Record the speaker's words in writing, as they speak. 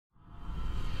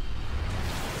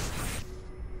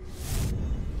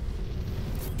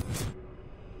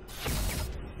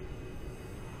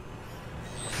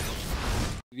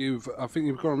I think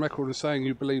you've gone on record as saying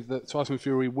you believe that Tyson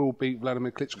Fury will beat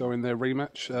Vladimir Klitschko in their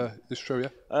rematch. Is true,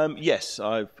 yeah? Yes,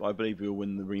 I believe he'll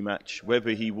win the rematch.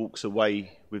 Whether he walks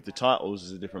away with the titles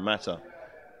is a different matter.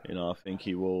 You know, I think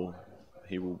he will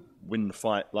win the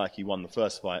fight like he won the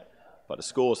first fight. But the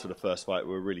scores for the first fight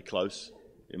were really close,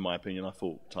 in my opinion. I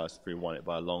thought Tyson Fury won it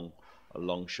by a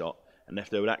long shot. And if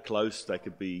they were that close, they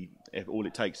could be. If all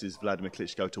it takes is Vladimir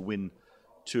Klitschko to win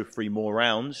 2 or 3 more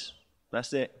rounds,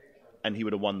 that's it, and he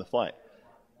would have won the fight.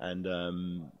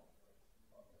 And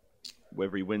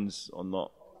whether he wins or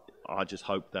not, I just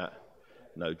hope that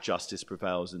justice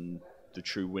prevails and the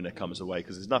true winner comes away.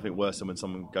 Because there's nothing worse than when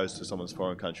someone goes to someone's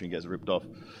foreign country and gets ripped off.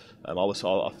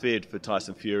 I feared for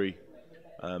Tyson Fury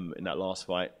in that last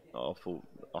fight. I thought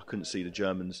I couldn't see the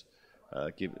Germans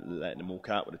letting them walk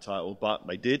out with the title, but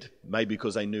they did. Maybe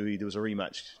because they knew there was a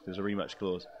rematch. There's a rematch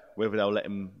clause. Whether they'll let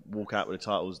him walk out with the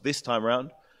titles this time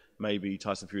round, maybe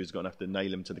Tyson Fury's going to have to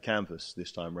nail him to the canvas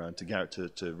this time round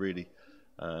to really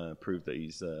prove that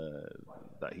he's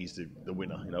the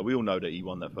winner. You know, we all know that he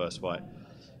won that first fight,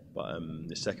 but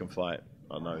the second fight,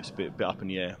 I don't know, it's a bit up in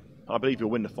the air. I believe he'll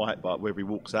win the fight, but whether he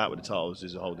walks out with the titles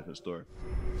is a whole different story.